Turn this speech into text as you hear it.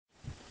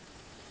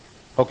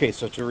Okay,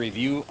 so to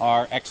review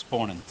our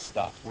exponent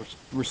stuff,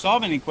 we're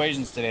solving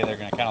equations today that are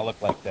going to kind of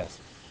look like this.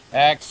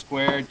 X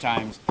squared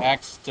times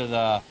x to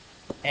the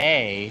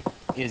a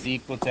is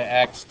equal to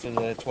x to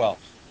the 12th,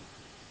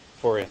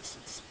 for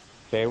instance.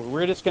 Okay,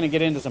 we're just going to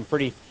get into some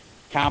pretty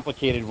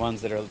complicated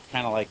ones that are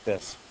kind of like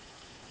this.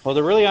 Well,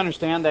 to really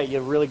understand that, you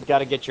really got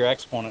to get your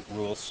exponent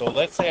rules. So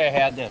let's say I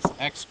had this,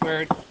 x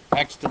squared,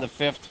 x to the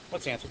 5th.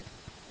 What's the answer?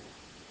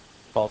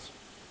 False.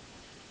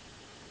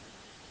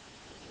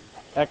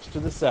 X to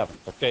the 7th.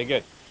 Okay,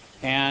 good.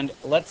 And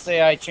let's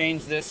say I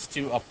change this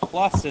to a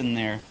plus in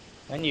there.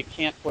 Then you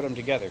can't put them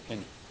together, can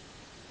you?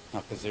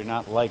 No, because they're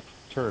not like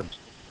terms.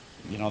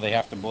 You know, they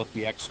have to both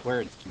be x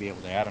squared to be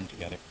able to add them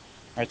together.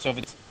 All right, so if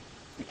it's,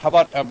 how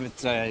about if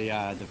it's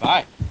a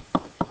divide?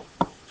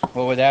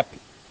 What would that be?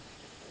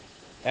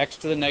 X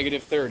to the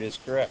negative third is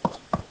correct.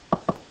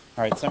 All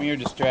right, some of you are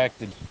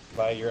distracted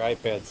by your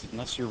iPads.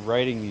 Unless you're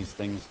writing these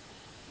things,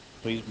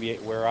 please be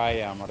where I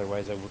am.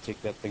 Otherwise, I will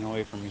take that thing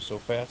away from you so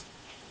fast.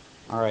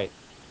 All right,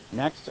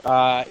 next,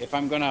 if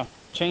I'm going to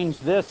change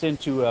this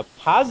into a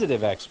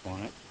positive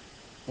exponent,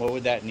 what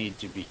would that need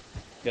to be?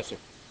 Yes, sir.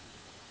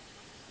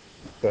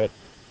 Go ahead.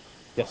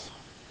 Yes.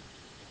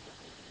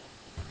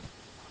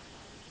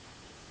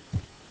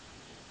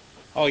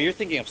 Oh, you're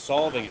thinking of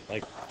solving it,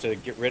 like to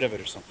get rid of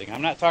it or something.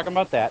 I'm not talking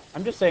about that.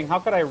 I'm just saying, how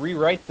could I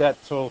rewrite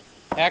that so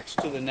x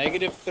to the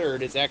negative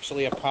third is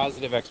actually a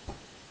positive exponent?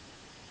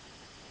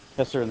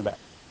 Yes, sir, in the back.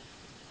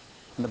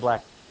 In the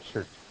black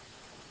shirt.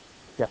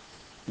 Yes,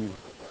 you.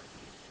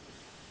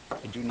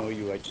 I do know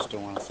you, I just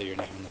don't want to say your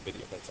name in the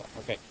video, that's all.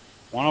 Okay,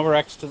 1 over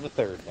x to the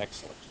third,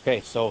 excellent.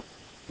 Okay, so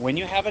when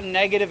you have a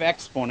negative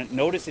exponent,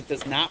 notice it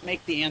does not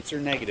make the answer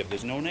negative.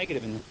 There's no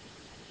negative in it.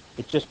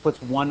 It just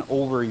puts 1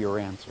 over your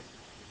answer.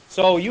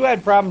 So you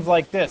had problems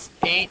like this,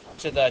 8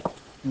 to the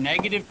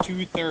negative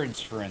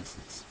 2/3, for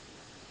instance.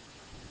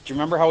 Do you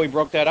remember how we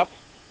broke that up?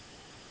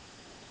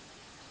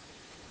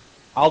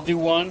 I'll do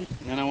one,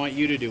 and then I want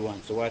you to do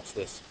one, so watch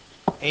this.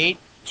 8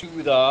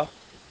 to the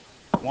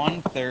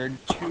 1/3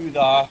 to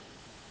the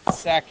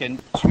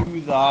second to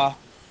the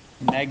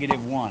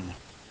negative 1.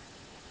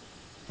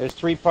 There's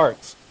 3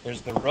 parts.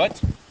 There's the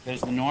root,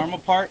 there's the normal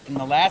part, and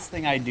the last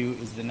thing I do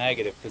is the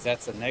negative, because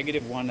that's a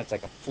negative 1 that's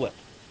like a flip.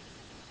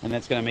 And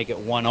that's going to make it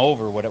 1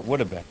 over what it would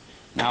have been.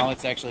 Now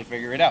let's actually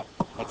figure it out.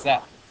 What's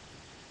that?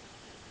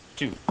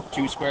 2.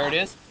 2 squared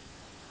is?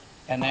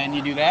 And then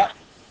you do that?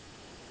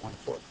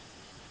 1/4.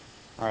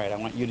 All right, I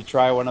want you to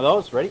try one of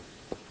those. Ready?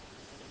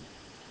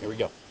 Here we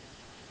go.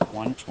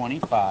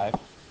 125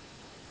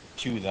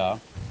 to the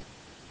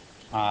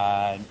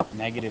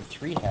negative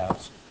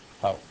 3/2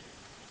 power.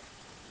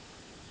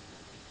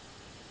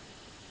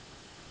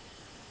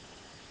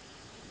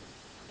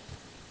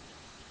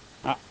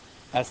 Ah,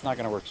 that's not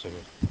going to work so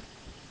good.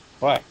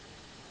 Why?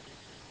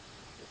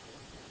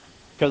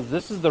 Because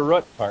this is the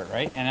root part,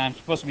 right? And I'm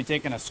supposed to be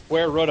taking a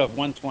square root of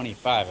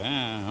 125. I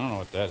don't know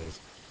what that is.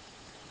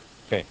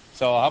 Okay,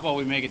 so how about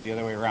we make it the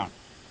other way around?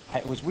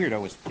 It was weird. I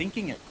was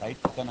thinking it right,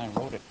 but then I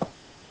wrote it.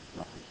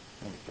 No,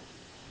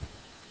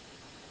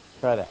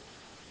 try that.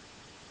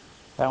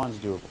 That one's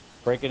doable.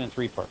 Break it in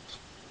 3 parts.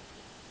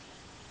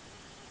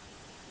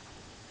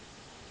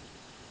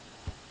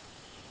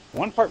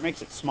 One part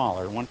makes it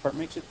smaller, one part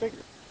makes it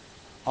bigger.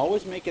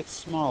 Always make it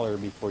smaller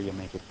before you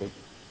make it bigger.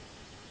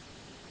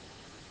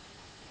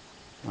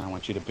 I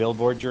want you to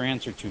billboard your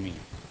answer to me.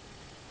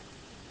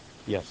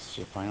 Yes,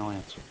 your final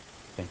answer.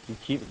 Thank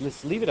you.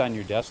 Let's leave it on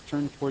your desk.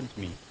 Turn towards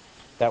me.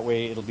 That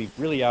way it'll be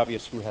really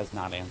obvious who has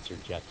not answered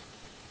yet.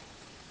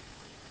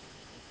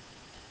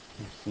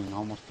 I've seen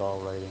almost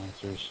all right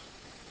answers.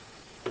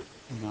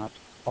 Not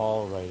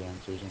all right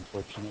answers,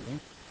 unfortunately.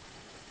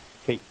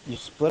 Okay, you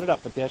split it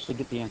up, but they actually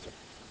get the answer.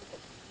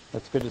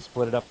 That's good to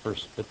split it up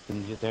first, but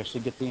then you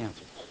actually get the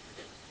answer.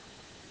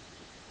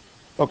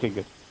 Okay,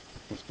 good.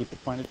 Let's keep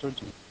it pointed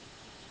towards me.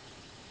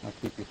 I'll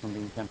keep you from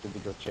being tempted to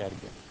go chat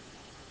again.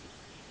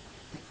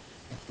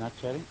 It's not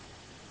chatting?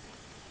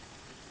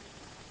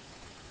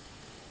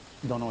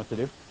 Don't know what to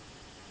do?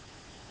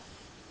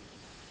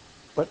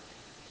 What?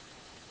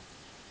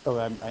 Oh,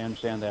 I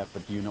understand that,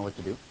 but do you know what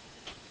to do?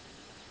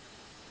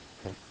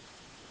 Okay.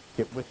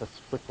 Get with us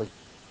quickly.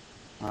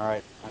 All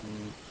right.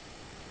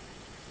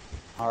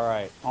 All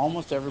right.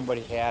 Almost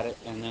everybody had it,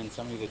 and then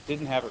somebody that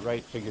didn't have it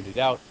right figured it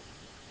out.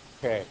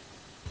 Okay.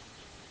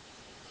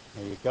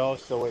 There you go.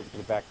 Still waiting for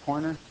the back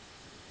corner.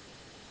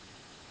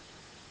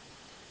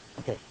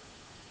 Okay.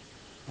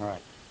 All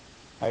right.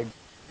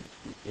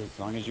 As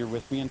long as you're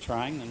with me and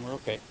trying, then we're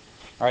okay.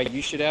 All right,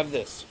 you should have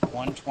this.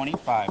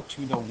 125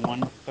 to the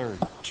 1/3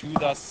 to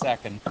the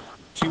second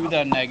to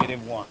the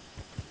negative 1.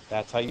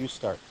 That's how you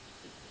start.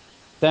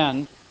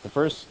 Then the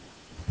first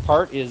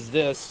part is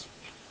this.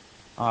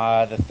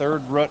 The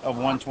third root of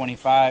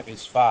 125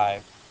 is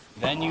 5.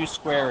 Then you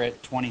square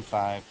it,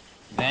 25.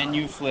 Then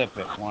you flip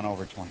it, 1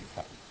 over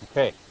 25.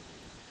 Okay.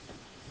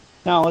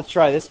 Now let's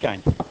try this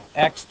kind.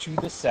 X to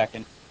the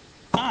second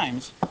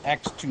times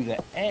x to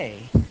the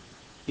a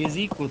is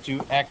equal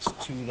to x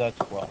to the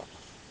 12th.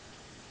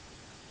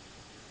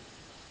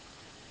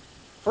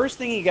 First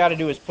thing you got to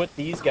do is put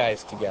these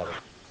guys together.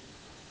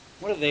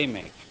 What do they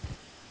make?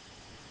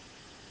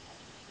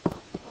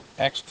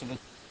 X to the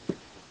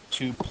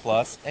 2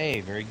 plus a.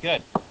 Very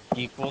good.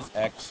 Equals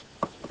x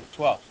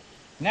 12.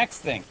 Next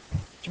thing. Do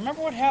you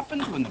remember what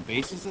happens when the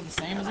bases are the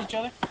same as each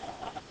other?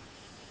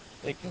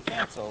 They can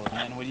cancel, and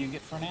then what do you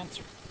get for an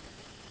answer?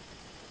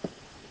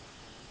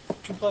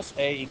 2 plus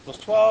a equals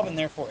 12, and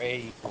therefore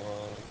a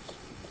equals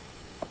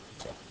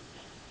 7.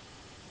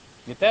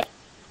 Get that?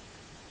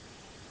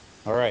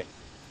 All right.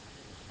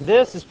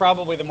 This is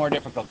probably the more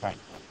difficult kind.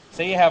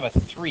 Say you have a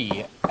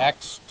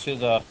 3x to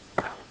the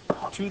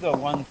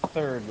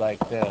 1/3 like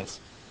this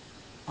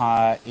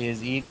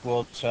is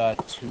equal to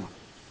 2.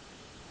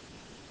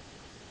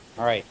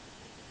 All right.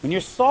 When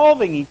you're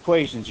solving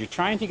equations, you're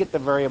trying to get the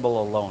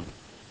variable alone.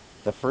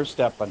 The first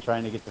step on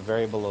trying to get the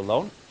variable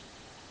alone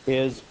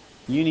is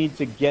you need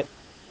to get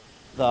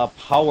the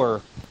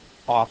power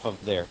off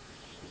of there.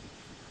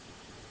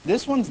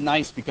 This one's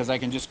nice because I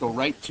can just go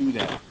right to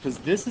that, because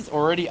this is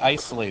already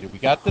isolated. We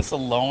got this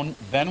alone,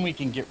 then we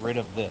can get rid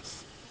of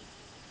this.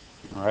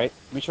 All right,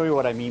 let me show you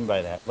what I mean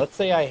by that. Let's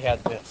say I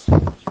had this,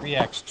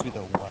 3x to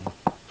the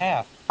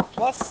 1/2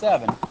 plus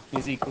 7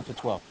 is equal to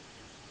 12.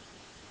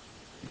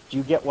 Do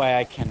you get why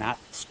I cannot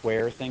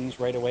square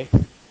things right away?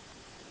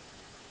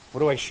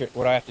 What do I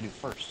have to do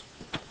first?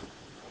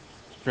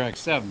 Subtract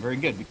 7, very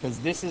good, because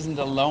this isn't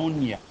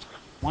alone yet.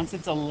 Once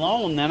it's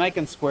alone, then I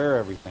can square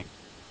everything.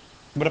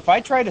 But if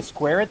I try to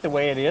square it the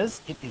way it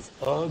is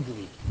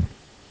ugly.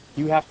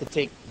 You have to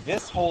take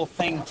this whole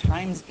thing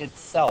times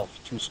itself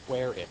to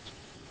square it.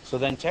 So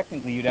then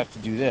technically you'd have to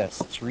do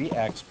this,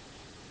 3x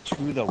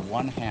to the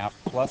 1/2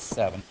 plus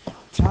 7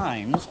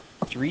 times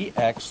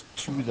 3x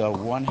to the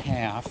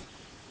 1/2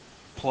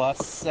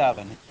 plus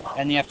 7.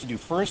 And you have to do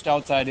first,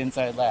 outside,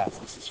 inside, last.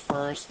 This is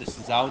first, this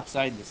is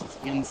outside, this is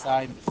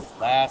inside, this is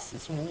last.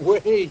 It's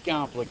way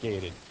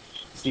complicated.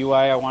 See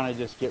why I want to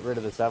just get rid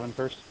of the 7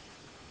 first?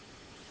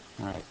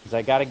 All right, because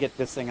I got to get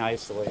this thing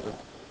isolated.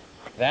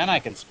 Then I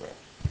can square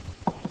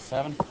it.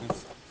 7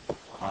 is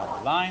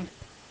line.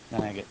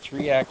 Then I get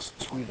 3x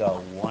to the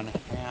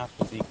 1/2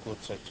 is equal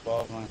to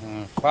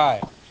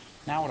 12/5.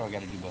 Now what do I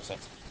got to do both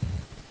sides?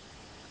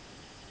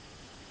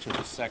 To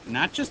the second.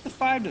 Not just the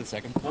 5 to the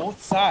second,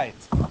 both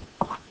sides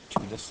to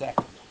the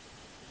second.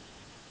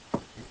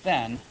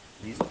 Then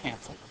these will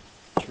cancel.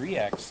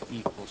 3x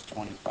equals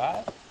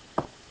 25.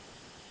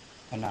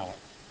 And now what?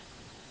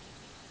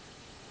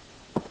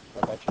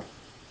 What about you?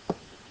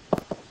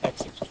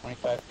 X equals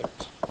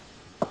 25/3.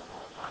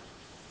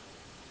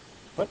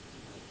 What?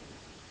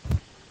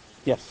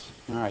 Yes.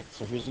 All right.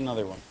 So here's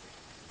another one.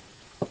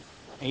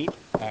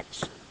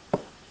 8x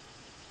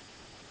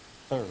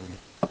third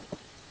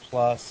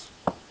plus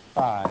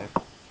 5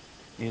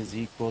 is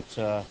equal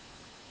to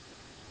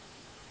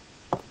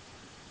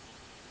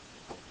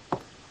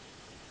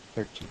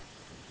 13.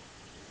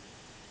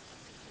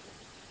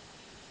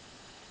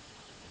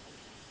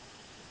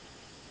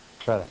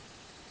 Try that.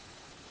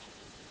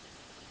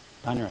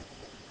 On your right.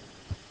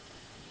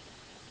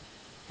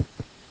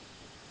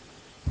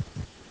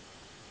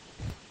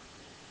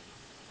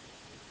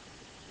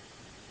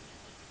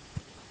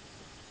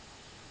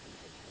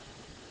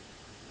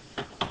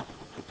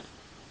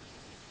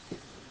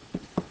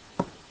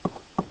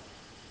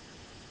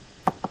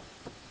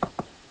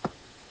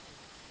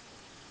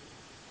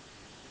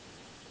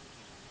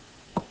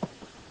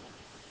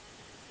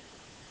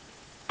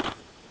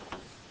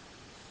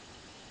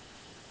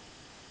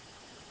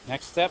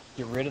 Next step,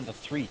 get rid of the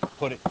 3.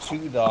 Put it to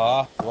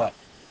the what?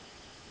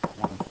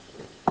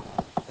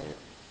 1/3.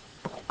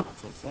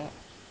 What's that?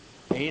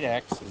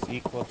 8x is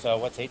equal to,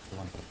 what's 8 to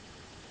 1?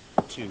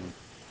 2.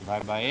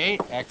 Divide by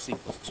 8, x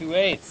equals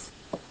 2/8.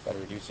 Got to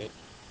reduce it.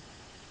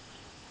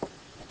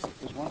 X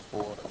equals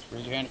 1/4.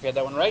 Raise your hand if you had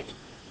that one right.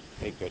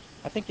 Okay, good.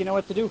 I think you know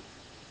what to do.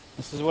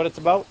 This is what it's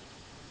about.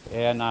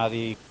 And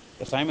the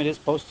assignment is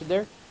posted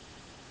there.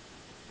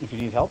 If you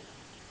need help,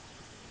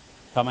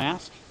 come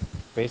ask.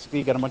 Basically,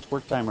 you got a bunch of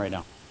work time right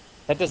now.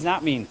 That does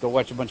not mean go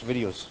watch a bunch of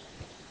videos.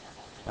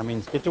 That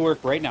means get to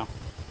work right now.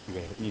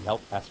 If you need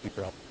help, ask me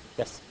for help.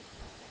 Yes.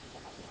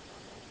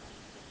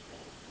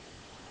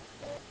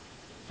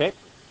 Okay.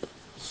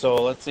 So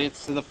let's say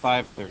it's to the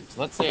 5/3.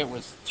 Let's say it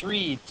was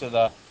 3 to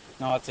the,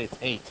 no, let's say it's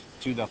 8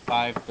 to the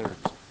 5/3.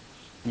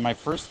 And my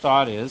first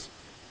thought is,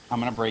 I'm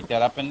going to break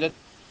that up into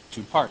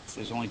 2 parts.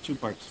 There's only 2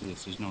 parts to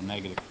this. There's no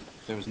negative.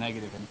 If there was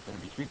negative, then it's going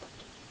to be 3 parts.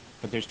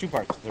 But there's 2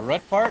 parts, the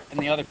red part and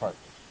the other part.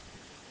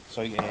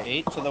 So you get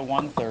 8 to the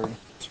 1/3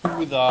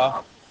 to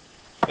the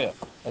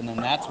 5th. And then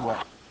that's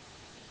what?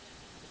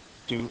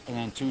 2, and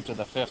then 2 to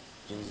the 5th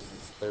is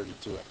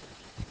 32.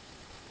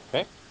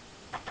 Okay?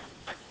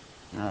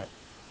 All right.